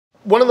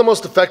One of the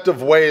most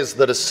effective ways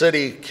that a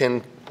city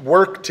can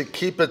work to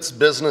keep its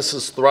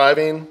businesses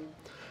thriving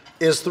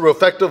is through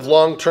effective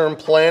long-term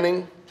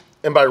planning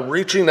and by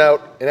reaching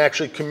out and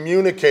actually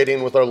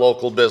communicating with our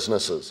local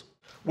businesses.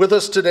 With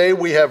us today,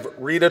 we have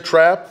Rita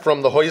Trapp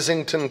from the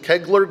Hoisington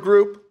Kegler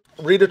Group.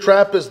 Rita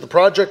Trapp is the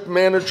project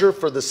manager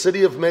for the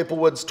City of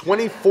Maplewood's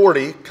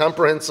 2040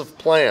 Comprehensive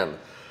Plan.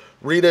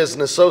 Rita is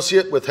an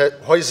associate with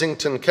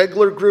Hoisington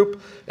Kegler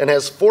Group and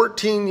has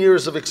 14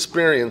 years of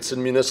experience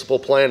in municipal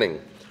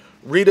planning.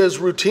 Rita is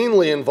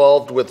routinely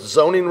involved with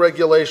zoning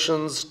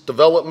regulations,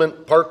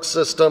 development, park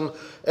system,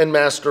 and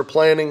master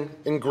planning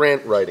and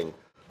grant writing.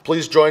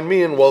 Please join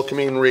me in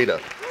welcoming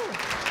Rita.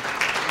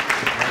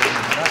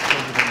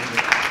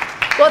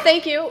 Well,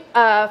 thank you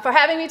for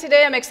having me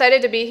today. I'm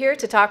excited to be here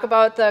to talk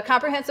about the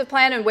comprehensive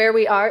plan and where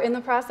we are in the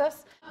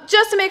process.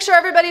 Just to make sure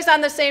everybody's on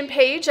the same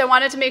page, I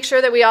wanted to make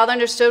sure that we all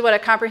understood what a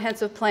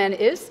comprehensive plan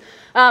is.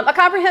 A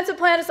comprehensive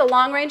plan is a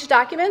long-range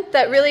document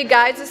that really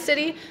guides the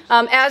city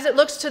as it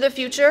looks to the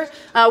future.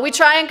 We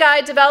try and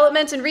guide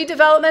development and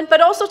redevelopment,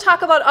 but also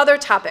talk about other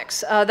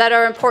topics that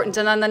are important.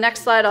 And on the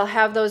next slide, I'll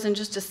have those in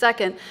just a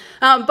second.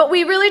 But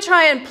we really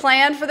try and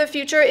plan for the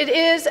future. It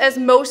is, as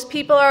most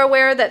people are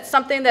aware, that's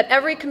something that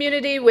every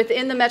community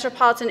within the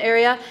metropolitan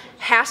area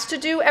has to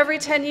do every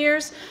 10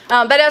 years.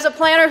 But as a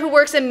planner who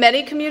works in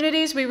many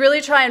communities, we really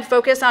try and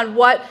focus on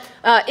what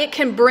it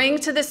can bring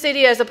to the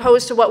city as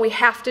opposed to what we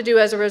have to do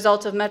as a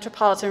result of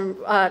Metropolitan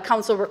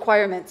Council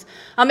requirements.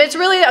 It's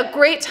really a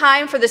great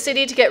time for the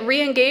city to get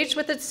re-engaged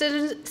with its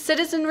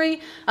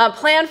citizenry,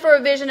 plan for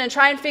a vision, and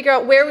try and figure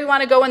out where we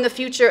want to go in the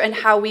future and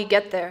how we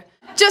get there.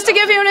 Just to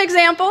give you an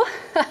example,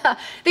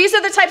 these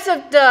are the types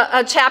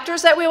of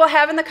chapters that we will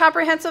have in the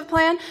comprehensive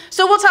plan.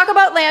 So we'll talk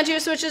about land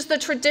use, which is the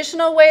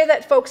traditional way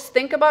that folks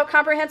think about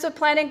comprehensive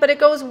planning, but it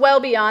goes well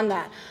beyond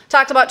that.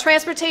 Talked about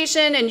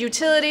transportation and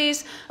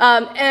utilities,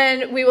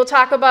 and we will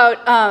talk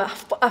about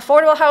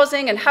affordable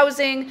housing and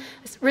housing.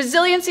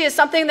 Resiliency is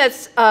something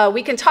that's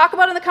we can talk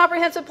about in the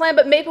comprehensive plan,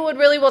 but Maplewood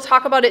really will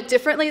talk about it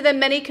differently than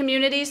many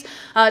communities,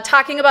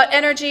 talking about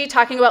energy,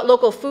 talking about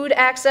local food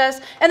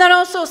access, and then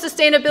also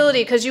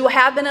sustainability, because you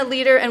have been a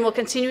leader and will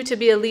continue to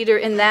be a leader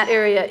in that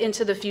area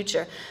into the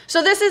future.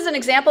 So this is an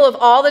example of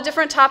all the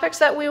different topics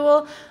that we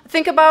will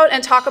think about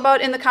and talk about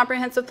in the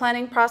comprehensive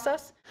planning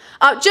process.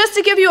 Just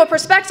to give you a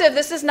perspective,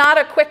 this is not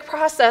a quick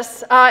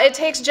process. It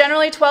takes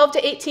generally 12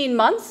 to 18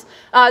 months.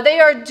 They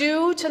are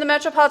due to the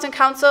Metropolitan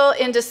Council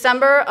in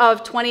December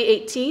of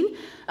 2018.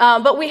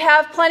 But we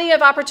have plenty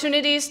of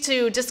opportunities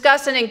to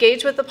discuss and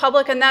engage with the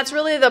public, and that's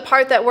really the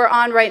part that we're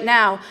on right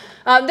now.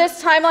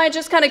 This timeline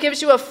just kind of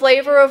gives you a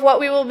flavor of what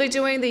we will be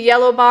doing. The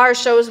yellow bar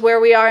shows where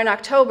we are in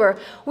October.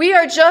 We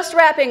are just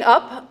wrapping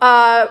up,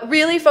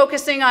 really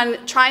focusing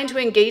on trying to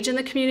engage in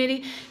the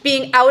community,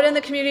 being out in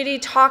the community,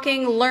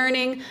 talking,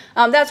 learning.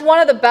 That's one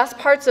of the best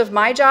parts of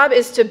my job,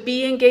 is to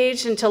be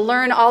engaged and to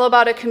learn all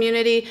about a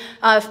community,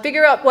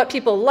 figure out what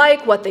people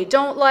like, what they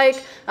don't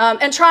like,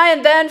 and try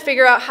and then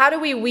figure out how do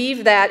we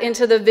weave that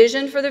into the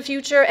vision for the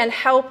future and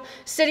help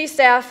city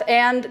staff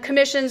and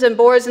commissions and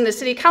boards and the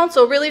city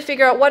council really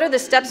figure out what are the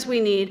steps we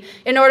need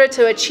in order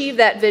to achieve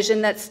that vision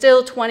that's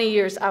still 20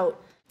 years out.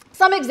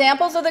 Some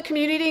examples of the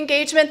community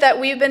engagement that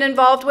we've been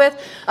involved with.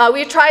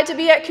 We've tried to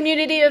be at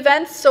community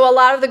events, so a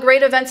lot of the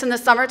great events in the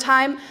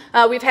summertime.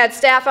 We've had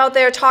staff out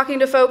there talking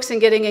to folks and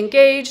getting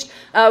engaged.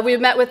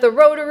 We've met with the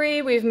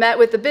Rotary, we've met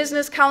with the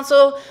Business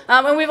Council,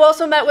 and we've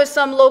also met with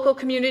some local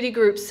community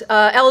groups,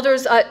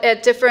 elders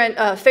at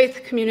different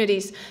faith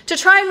communities, to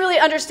try and really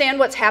understand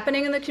what's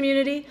happening in the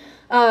community.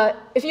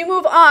 If you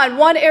move on,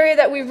 one area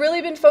that we've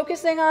really been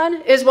focusing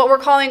on is what we're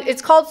calling,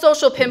 it's called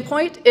Social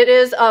Pinpoint. It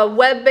is a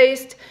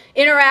web-based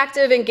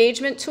interactive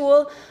engagement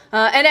tool.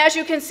 And as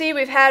you can see,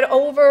 we've had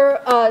over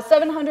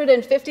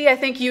 750, I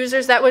think,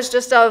 users. That was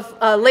just of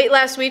late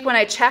last week when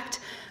I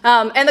checked.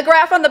 And the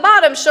graph on the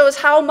bottom shows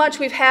how much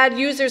we've had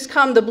users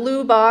come. The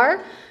blue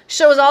bar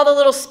shows all the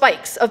little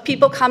spikes of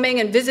people coming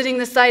and visiting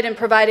the site and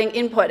providing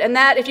input. And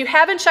that, if you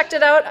haven't checked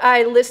it out,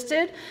 I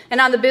listed, and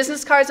on the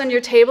business cards on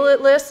your table it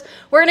lists.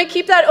 We're going to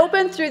keep that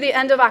open through the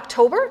end of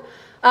October.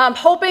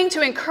 Hoping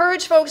to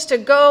encourage folks to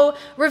go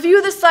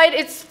review the site.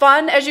 It's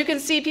fun. As you can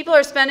see, people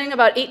are spending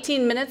about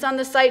 18 minutes on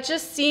the site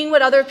just seeing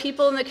what other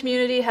people in the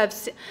community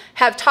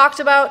have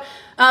talked about.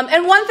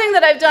 And one thing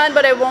that I've done,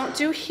 but I won't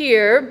do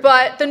here,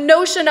 but the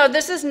notion of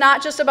this is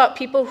not just about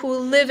people who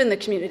live in the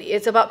community.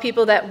 It's about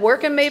people that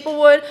work in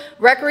Maplewood,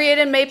 recreate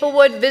in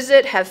Maplewood,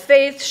 visit, have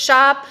faith,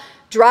 shop,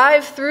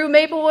 drive through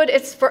Maplewood.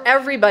 It's for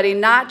everybody,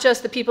 not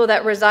just the people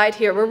that reside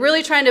here. We're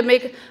really trying to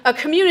make a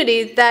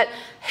community that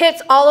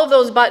hits all of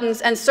those buttons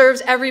and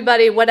serves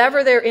everybody,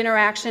 whatever their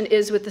interaction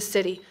is with the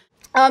city.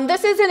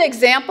 This is an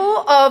example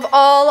of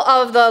all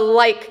of the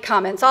like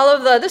comments, all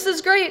of the "this is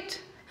great"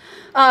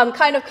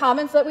 kind of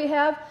comments that we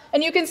have.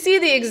 And you can see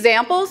the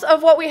examples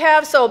of what we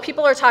have. So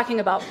people are talking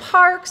about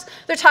parks,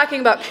 they're talking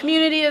about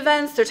community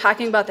events, they're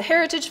talking about the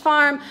Heritage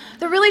Farm.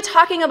 They're really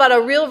talking about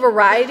a real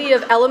variety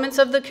of elements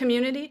of the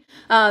community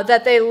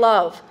that they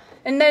love.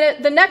 And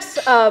then the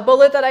next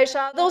bullet that I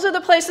shot, those are the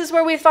places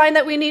where we find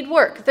that we need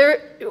work.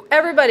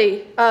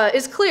 Everybody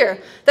is clear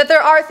that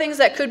there are things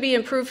that could be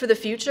improved for the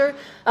future.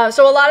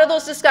 So a lot of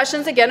those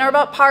discussions, again, are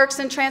about parks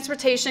and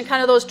transportation,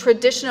 kind of those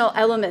traditional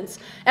elements.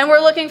 And we're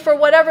looking for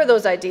whatever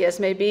those ideas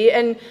may be.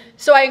 And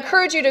so I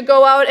encourage you to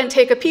go out and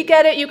take a peek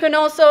at it. You can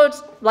also,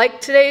 like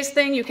today's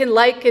thing, you can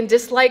like and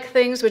dislike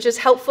things, which is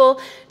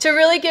helpful to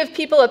really give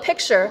people a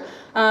picture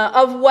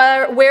of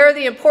where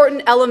the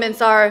important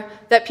elements are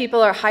that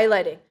people are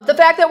highlighting. The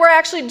fact that we're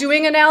actually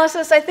doing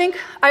analysis,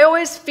 I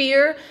always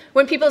fear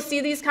when people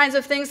see these kinds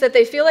of things that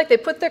they feel like they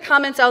put their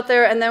comments out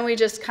there and then we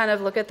just kind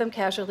of look at them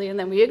casually and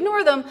then we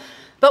ignore them.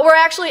 But we're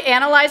actually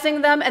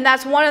analyzing them, and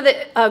that's one of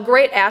the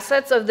great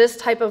assets of this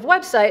type of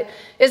website,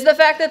 is the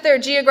fact that they're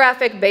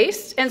geographic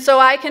based. And so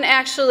I can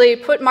actually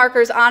put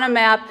markers on a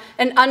map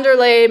and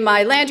underlay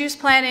my land use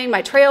planning,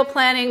 my trail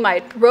planning,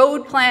 my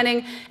road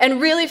planning,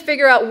 and really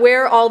figure out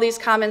where all these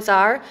comments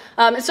are.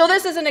 And so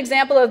this is an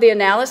example of the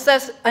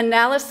analysis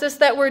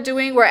that we're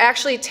doing. We're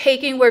actually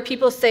taking where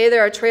people say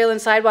there are trail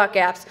and sidewalk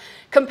gaps,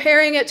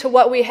 comparing it to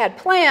what we had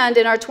planned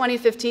in our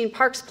 2015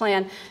 Parks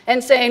Plan,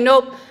 and saying,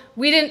 nope,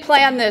 we didn't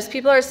plan this.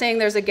 People are saying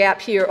there's a gap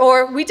here.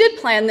 Or we did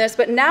plan this,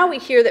 but now we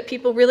hear that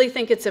people really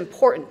think it's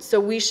important. So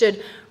we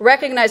should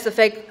recognize the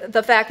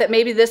fact that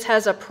maybe this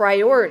has a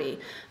priority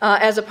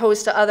as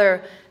opposed to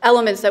other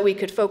elements that we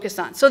could focus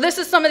on. So this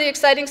is some of the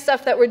exciting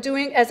stuff that we're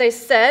doing. As I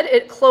said,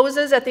 it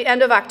closes at the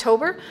end of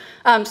October.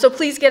 So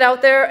please get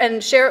out there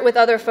and share it with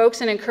other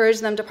folks and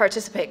encourage them to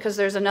participate, because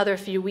there's another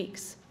few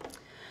weeks.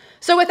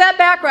 So with that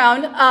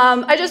background,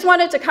 I just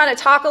wanted to kind of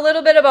talk a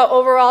little bit about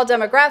overall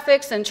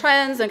demographics and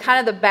trends and kind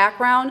of the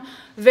background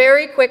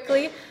very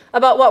quickly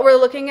about what we're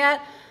looking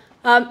at.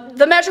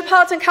 The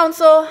Metropolitan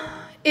Council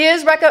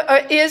is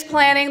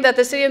planning that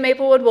the City of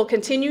Maplewood will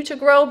continue to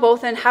grow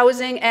both in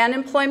housing and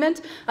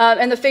employment,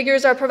 and the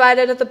figures are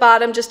provided at the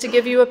bottom just to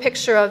give you a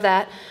picture of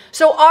that.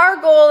 So our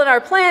goal in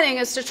our planning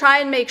is to try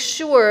and make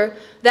sure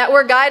that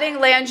we're guiding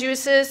land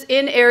uses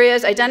in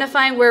areas,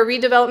 identifying where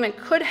redevelopment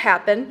could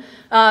happen,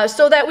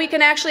 so that we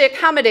can actually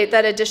accommodate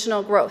that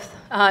additional growth.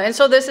 And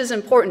so this is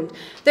important.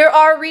 There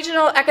are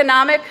regional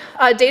economic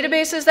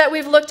databases that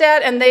we've looked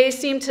at, and they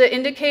seem to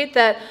indicate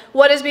that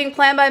what is being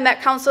planned by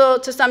Met Council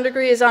to some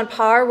degree is on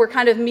par. We're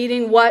kind of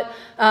meeting what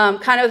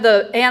kind of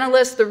the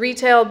analysts, the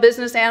retail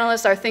business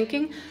analysts are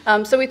thinking.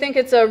 So we think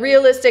it's a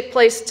realistic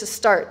place to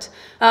start.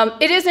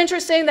 It is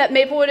interesting that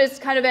Maplewood is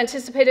kind of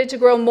anticipated to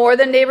grow more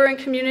than neighboring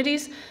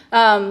communities.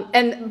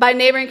 And by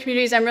neighboring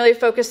communities, I'm really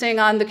focusing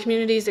on the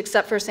communities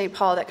except for St.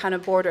 Paul that kind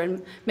of border,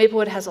 and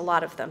Maplewood has a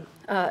lot of them.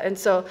 And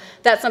so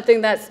that's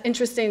something that's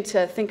interesting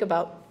to think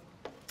about.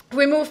 If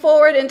we move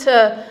forward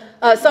into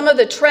some of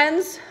the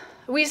trends,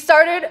 we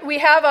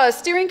have a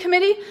steering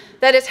committee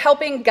that is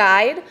helping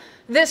guide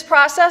this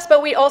process,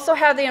 but we also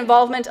have the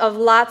involvement of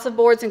lots of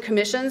boards and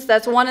commissions.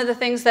 That's one of the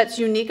things that's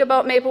unique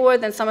about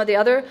Maplewood than some of the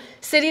other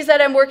cities that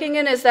I'm working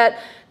in, is that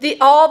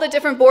all the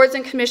different boards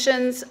and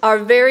commissions are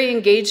very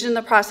engaged in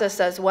the process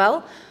as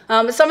well.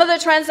 Some of the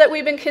trends that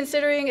we've been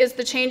considering is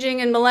the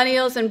changing in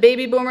millennials and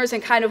baby boomers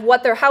and kind of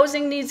what their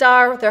housing needs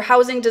are, their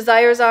housing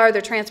desires are,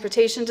 their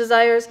transportation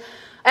desires.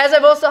 As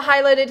I've also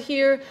highlighted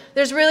here,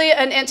 there's really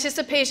an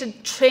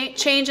anticipated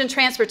change in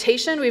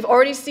transportation. We've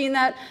already seen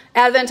that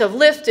advent of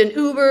Lyft and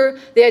Uber,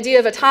 the idea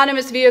of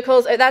autonomous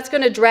vehicles. That's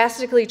going to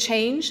drastically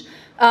change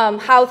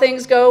how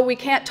things go. We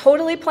can't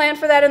totally plan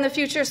for that in the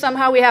future.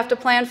 Somehow we have to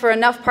plan for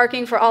enough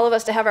parking for all of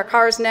us to have our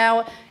cars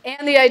now,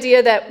 and the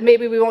idea that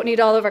maybe we won't need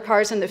all of our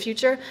cars in the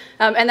future.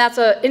 And that's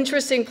an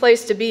interesting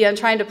place to be on,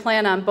 trying to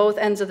plan on both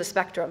ends of the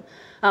spectrum.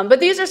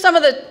 But these are some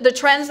of the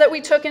trends that we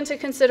took into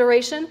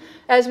consideration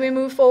as we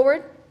move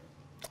forward.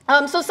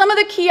 So some of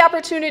the key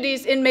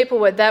opportunities in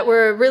Maplewood that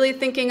we're really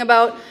thinking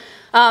about,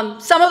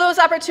 some of those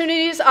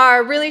opportunities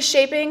are really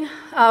shaping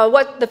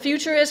what the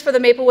future is for the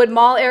Maplewood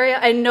Mall area.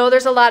 I know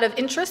there's a lot of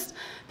interest,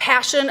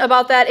 passion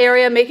about that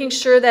area, making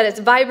sure that it's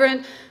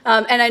vibrant,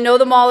 and I know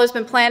the mall has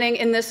been planning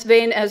in this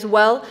vein as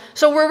well.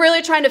 So we're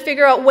really trying to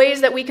figure out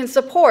ways that we can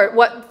support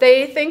what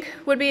they think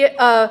would be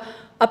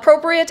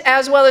appropriate,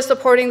 as well as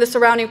supporting the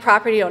surrounding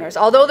property owners.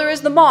 Although there is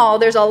the mall,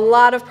 there's a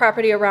lot of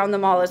property around the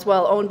mall as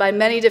well, owned by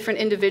many different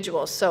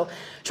individuals. So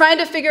trying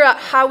to figure out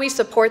how we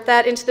support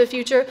that into the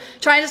future,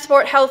 trying to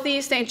support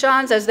Healthy St.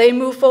 John's as they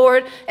move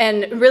forward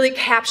and really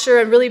capture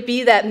and really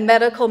be that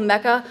medical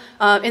mecca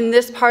in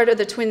this part of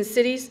the Twin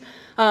Cities.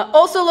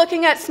 Also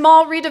looking at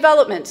small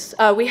redevelopments.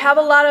 We have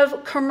a lot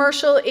of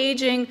commercial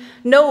aging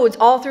nodes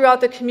all throughout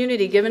the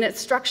community, given its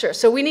structure.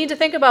 So we need to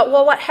think about,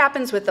 well, what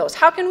happens with those?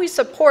 How can we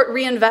support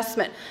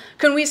reinvestment?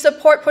 Can we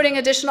support putting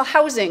additional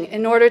housing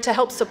in order to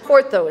help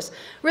support those?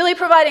 Really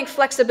providing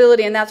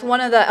flexibility, and that's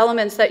one of the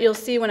elements that you'll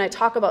see when I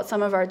talk about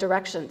some of our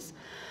directions.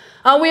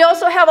 We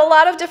also have a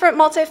lot of different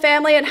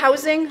multifamily and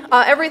housing,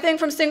 everything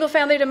from single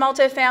family to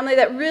multifamily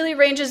that really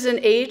ranges in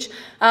age.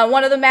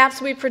 One of the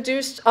maps we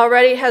produced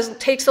already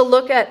takes a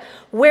look at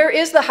where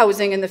is the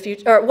housing in the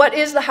future, or what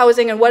is the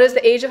housing and what is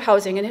the age of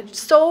housing. And it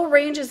so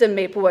ranges in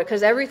Maplewood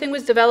because everything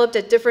was developed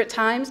at different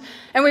times.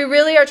 And we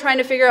really are trying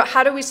to figure out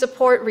how do we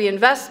support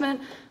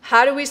reinvestment,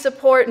 how do we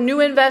support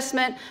new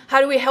investment, how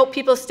do we help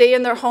people stay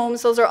in their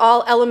homes. Those are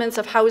all elements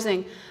of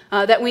housing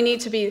that we need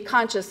to be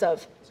conscious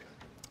of.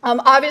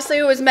 Obviously,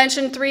 it was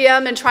mentioned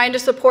 3M and trying to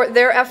support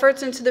their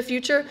efforts into the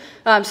future.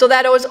 So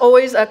that was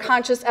always a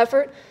conscious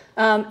effort.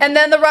 And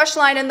then the rush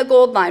line and the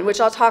gold line, which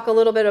I'll talk a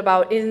little bit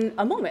about in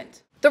a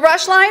moment. The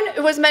rush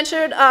line was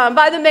mentioned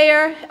by the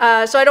mayor,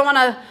 so I don't want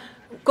to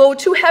go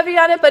too heavy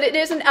on it, but it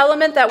is an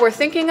element that we're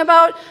thinking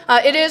about.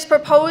 It is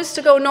proposed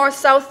to go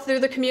north-south through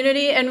the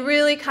community and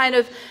really kind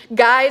of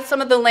guide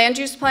some of the land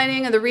use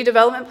planning and the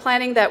redevelopment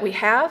planning that we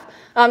have.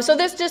 So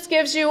this just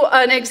gives you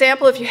an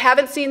example. If you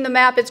haven't seen the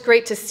map, it's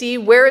great to see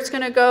where it's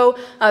going to go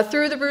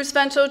through the Bruce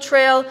Vento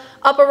Trail,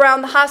 up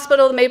around the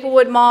hospital, the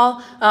Maplewood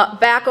Mall,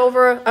 back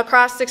over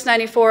across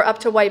 694 up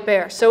to White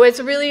Bear. So it's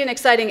really an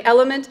exciting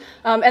element,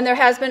 and there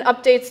has been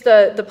updates,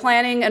 the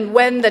planning and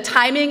when the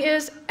timing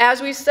is. As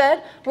we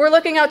said, we're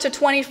looking out to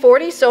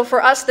 2040, so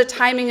for us the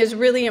timing is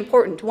really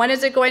important. When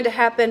is it going to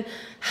happen?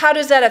 How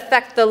does that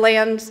affect the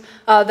lands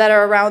that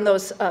are around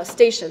those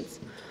stations?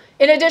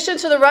 In addition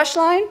to the rush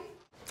line,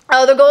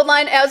 the gold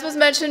line, as was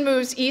mentioned,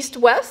 moves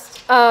east-west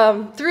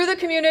through the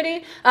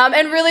community,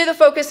 and really the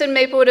focus in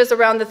Maplewood is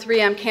around the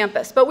 3M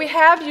campus. But we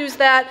have used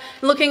that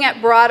looking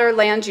at broader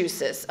land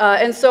uses.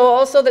 And so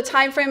also the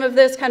time frame of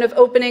this kind of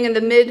opening in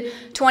the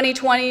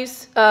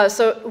mid-2020s.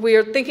 So we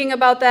are thinking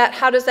about that.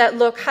 How does that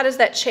look? How does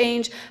that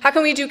change? How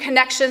can we do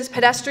connections,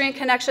 pedestrian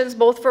connections,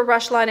 both for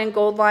rush line and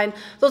gold line?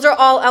 Those are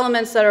all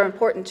elements that are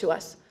important to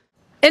us.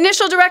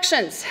 Initial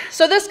directions.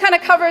 So this kind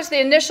of covers the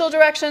initial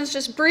directions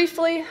just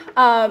briefly.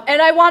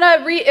 And I want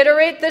to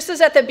reiterate, this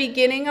is at the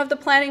beginning of the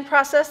planning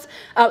process.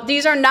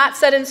 These are not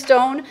set in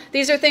stone.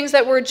 These are things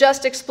that we're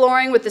just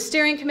exploring with the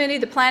steering committee,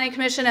 the planning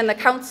commission, and the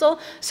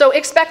council. So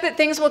expect that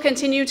things will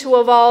continue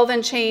to evolve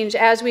and change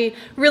as we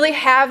really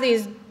have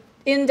these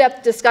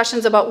in-depth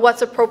discussions about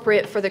what's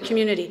appropriate for the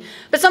community.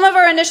 But some of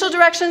our initial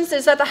directions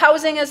is that the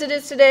housing as it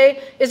is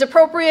today is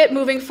appropriate.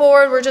 Moving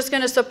forward, we're just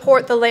going to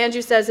support the land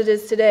use as it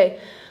is today.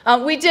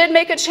 We did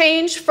make a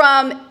change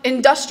from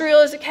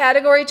industrial as a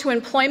category to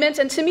employment,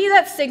 and to me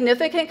that's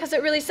significant because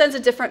it really sends a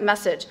different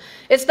message.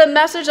 It's the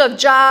message of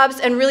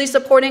jobs and really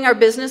supporting our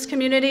business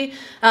community.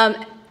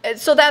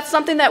 So that's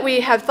something that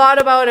we have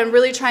thought about and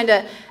really trying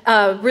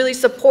to really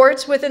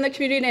support within the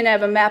community, and I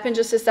have a map in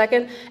just a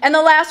second. And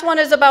the last one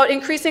is about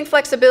increasing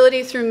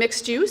flexibility through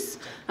mixed use,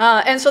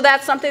 and so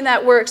that's something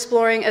that we're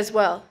exploring as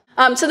well.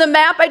 To the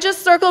map, I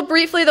just circled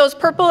briefly, those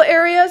purple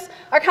areas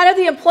are kind of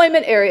the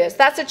employment areas.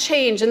 That's a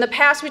change. In the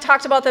past, we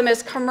talked about them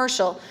as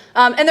commercial,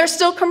 and they're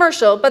still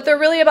commercial, but they're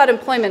really about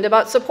employment,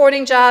 about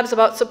supporting jobs,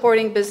 about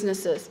supporting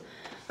businesses.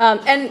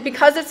 And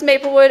because it's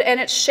Maplewood and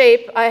its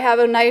shape, I have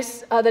a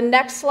nice, the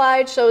next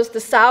slide shows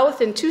the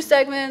south in 2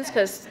 segments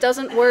because it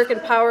doesn't work in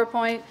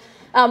PowerPoint.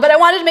 But I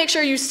wanted to make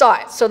sure you saw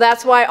it, so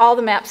that's why all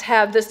the maps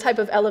have this type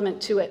of element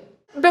to it.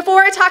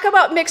 Before I talk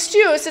about mixed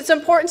use, it's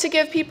important to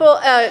give people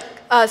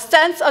a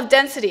sense of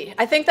density.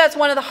 I think that's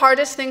one of the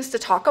hardest things to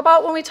talk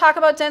about when we talk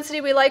about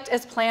density.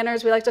 As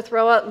planners, we like to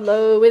throw out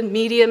low and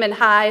medium and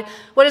high.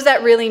 What does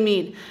that really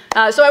mean?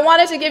 So I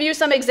wanted to give you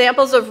some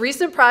examples of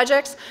recent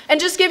projects and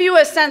just give you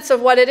a sense of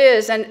what it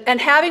is.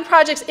 And having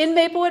projects in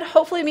Maplewood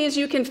hopefully means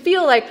you can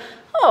feel like,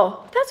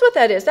 oh, that's what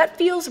that is. That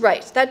feels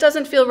right. That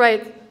doesn't feel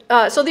right.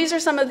 So these are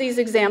some of these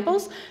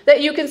examples that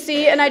you can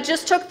see, and I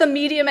just took the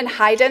medium and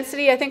high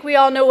density. I think we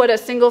all know what a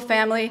single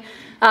family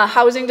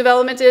housing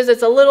development is.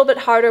 It's a little bit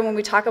harder when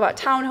we talk about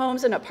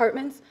townhomes and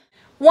apartments.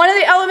 One of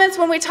the elements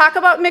when we talk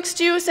about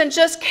mixed use and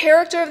just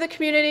character of the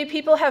community,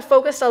 people have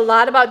focused a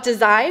lot about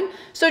design.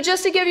 So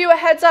just to give you a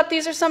heads up,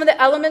 these are some of the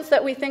elements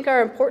that we think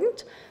are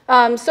important.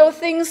 So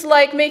things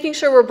like making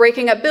sure we're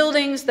breaking up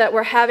buildings, that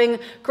we're having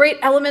great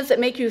elements that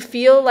make you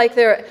feel like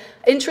they're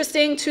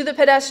interesting to the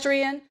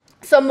pedestrian.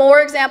 Some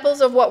more examples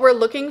of what we're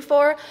looking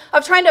for,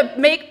 of trying to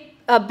make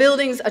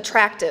buildings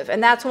attractive.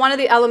 And that's one of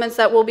the elements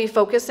that we'll be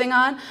focusing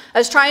on,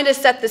 as trying to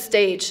set the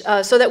stage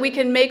so that we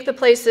can make the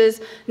places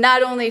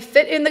not only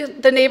fit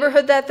in the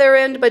neighborhood that they're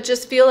in, but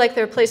just feel like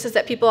they're places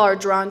that people are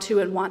drawn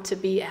to and want to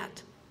be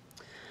at.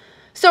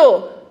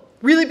 So,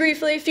 really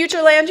briefly,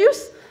 future land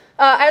use.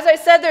 As I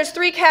said, there's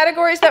 3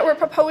 categories that we're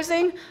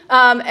proposing,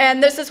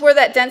 and this is where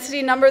that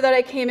density number that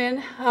I came in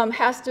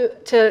has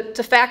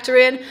to factor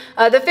in.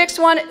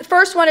 The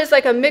first one is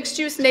like a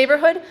mixed-use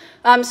neighborhood,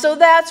 so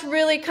that's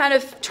really kind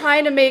of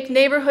trying to make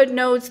neighborhood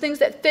nodes, things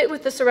that fit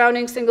with the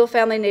surrounding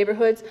single-family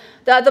neighborhoods.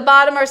 At the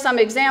bottom are some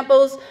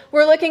examples.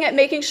 We're looking at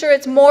making sure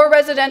it's more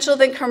residential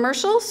than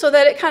commercial so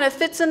that it kind of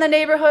fits in the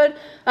neighborhood,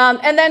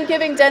 and then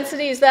giving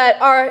densities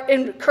that are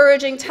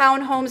encouraging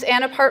townhomes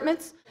and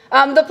apartments.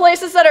 The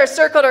places that are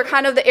circled are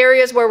kind of the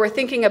areas where we're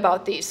thinking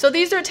about these. So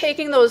these are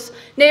taking those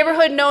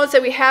neighborhood nodes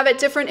that we have at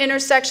different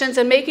intersections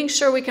and making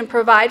sure we can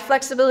provide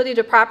flexibility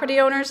to property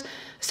owners.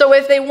 So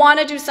if they want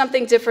to do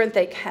something different,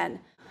 they can.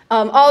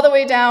 All the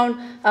way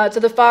down to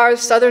the far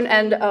southern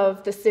end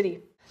of the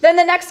city. Then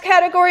the next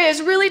category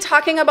is really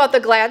talking about the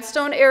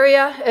Gladstone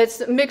area.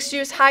 It's mixed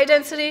use, high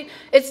density.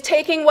 It's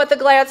taking what the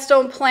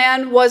Gladstone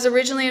plan was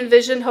originally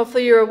envisioned,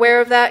 hopefully you're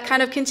aware of that,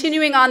 kind of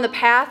continuing on the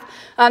path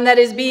that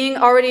is being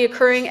already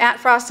occurring at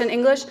Frost and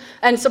English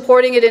and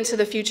supporting it into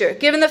the future.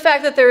 Given the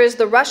fact that there is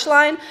the rush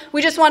line,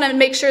 we just want to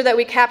make sure that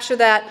we capture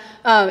that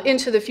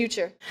into the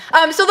future.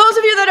 So those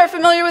of you that are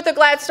familiar with the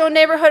Gladstone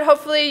neighborhood,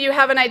 hopefully you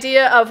have an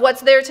idea of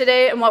what's there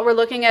today and what we're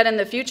looking at in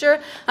the future.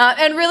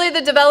 And really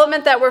the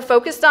development that we're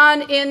focused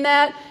on in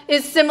that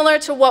is similar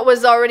to what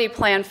was already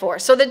planned for.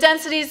 So the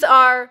densities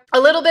are a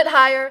little bit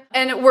higher,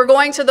 and we're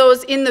going to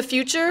those in the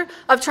future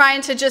of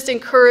trying to just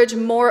encourage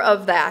more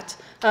of that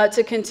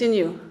to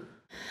continue.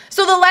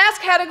 So the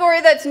last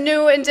category that's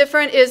new and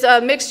different is a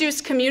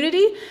mixed-use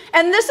community,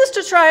 and this is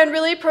to try and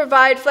really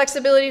provide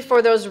flexibility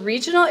for those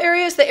regional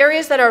areas, the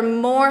areas that are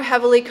more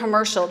heavily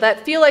commercial,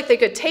 that feel like they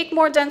could take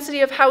more density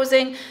of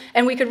housing,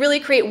 and we could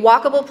really create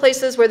walkable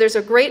places where there's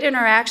a great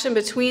interaction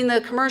between the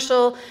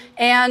commercial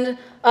and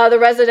the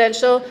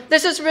residential.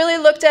 This is really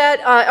looked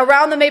at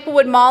around the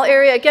Maplewood Mall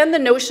area. Again, the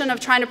notion of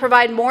trying to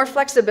provide more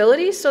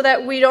flexibility so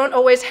that we don't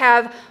always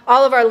have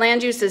all of our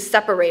land uses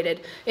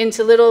separated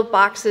into little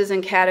boxes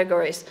and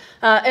categories.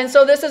 And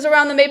so this is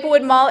around the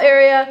Maplewood Mall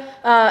area,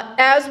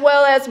 as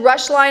well as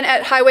Rush Line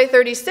at Highway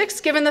 36.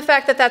 Given the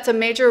fact that that's a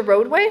major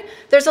roadway,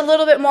 there's a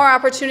little bit more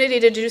opportunity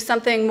to do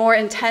something more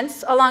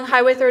intense along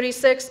Highway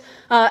 36,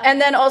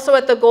 and then also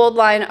at the Gold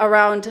Line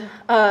around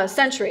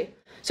Century.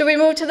 So we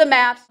move to the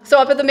maps. So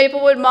up at the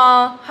Maplewood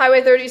Mall,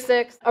 Highway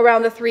 36,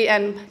 around the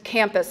 3N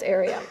campus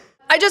area.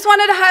 I just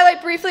wanted to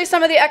highlight briefly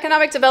some of the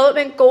economic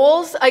development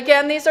goals.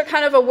 Again, these are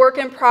kind of a work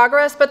in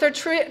progress, but they're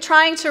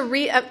trying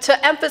to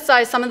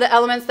emphasize some of the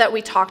elements that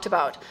we talked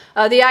about.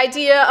 The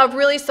idea of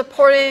really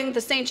supporting the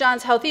St.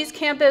 John's Health East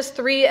campus,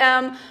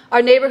 3M,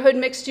 our neighborhood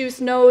mixed-use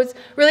nodes,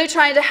 really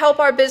trying to help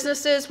our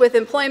businesses with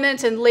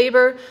employment and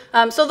labor.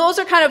 So those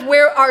are kind of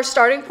where our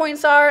starting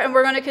points are, and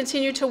we're going to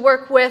continue to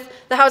work with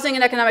the Housing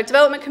and Economic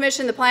Development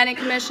Commission, the Planning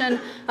Commission,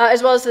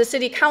 as well as the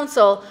City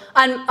Council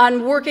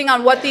on working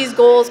on what these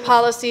goals,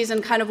 policies,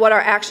 and kind of what our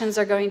actions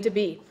are going to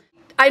be.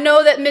 I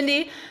know that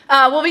Mindy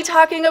will be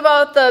talking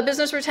about the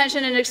business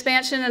retention and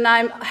expansion, and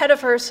I'm ahead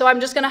of her, so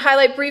I'm just going to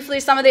highlight briefly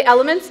some of the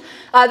elements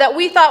that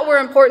we thought were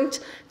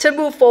important to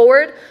move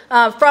forward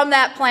from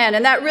that plan.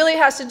 And that really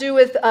has to do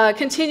with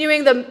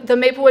continuing the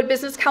Maplewood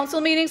Business Council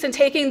meetings and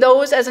taking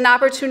those as an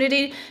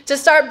opportunity to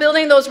start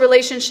building those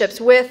relationships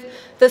with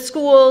the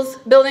schools,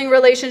 building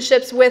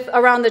relationships with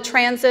around the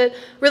transit,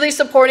 really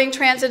supporting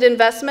transit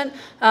investment,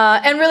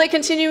 and really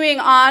continuing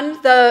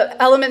on the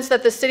elements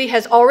that the city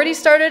has already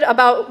started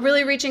about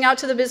really reaching out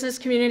to the business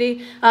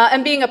community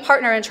and being a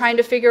partner and trying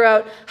to figure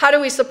out how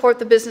do we support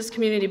the business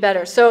community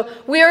better. So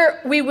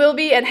we will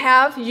be and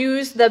have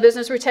used the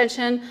business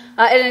retention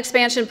and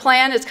expansion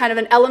plan as kind of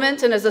an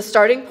element and as a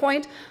starting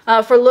point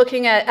for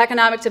looking at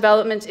economic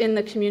development in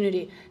the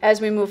community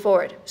as we move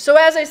forward. So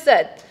as I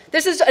said,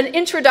 this is an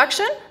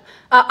introduction.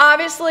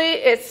 Obviously,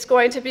 it's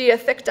going to be a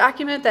thick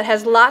document that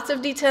has lots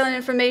of detail and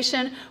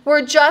information.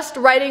 We're just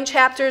writing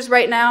chapters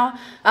right now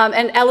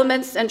and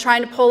elements and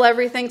trying to pull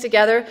everything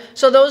together.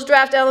 So those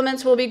draft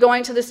elements will be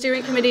going to the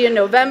steering committee in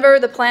November,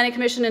 the planning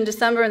commission in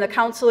December, and the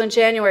council in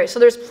January. So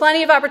there's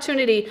plenty of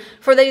opportunity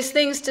for these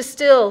things to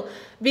still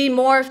be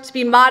morphed, to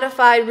be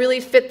modified, really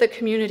fit the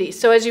community.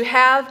 So as you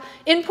have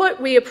input,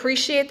 we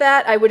appreciate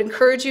that. I would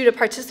encourage you to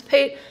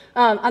participate.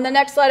 On the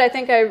next slide, I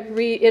think I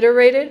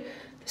reiterated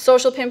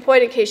social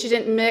pinpoint in case you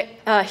didn't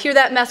hear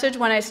that message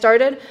when I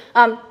started.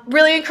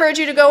 Really encourage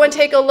you to go and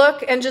take a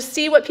look and just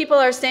see what people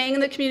are saying in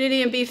the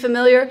community and be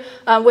familiar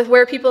with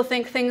where people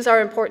think things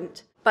are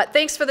important. But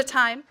thanks for the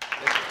time.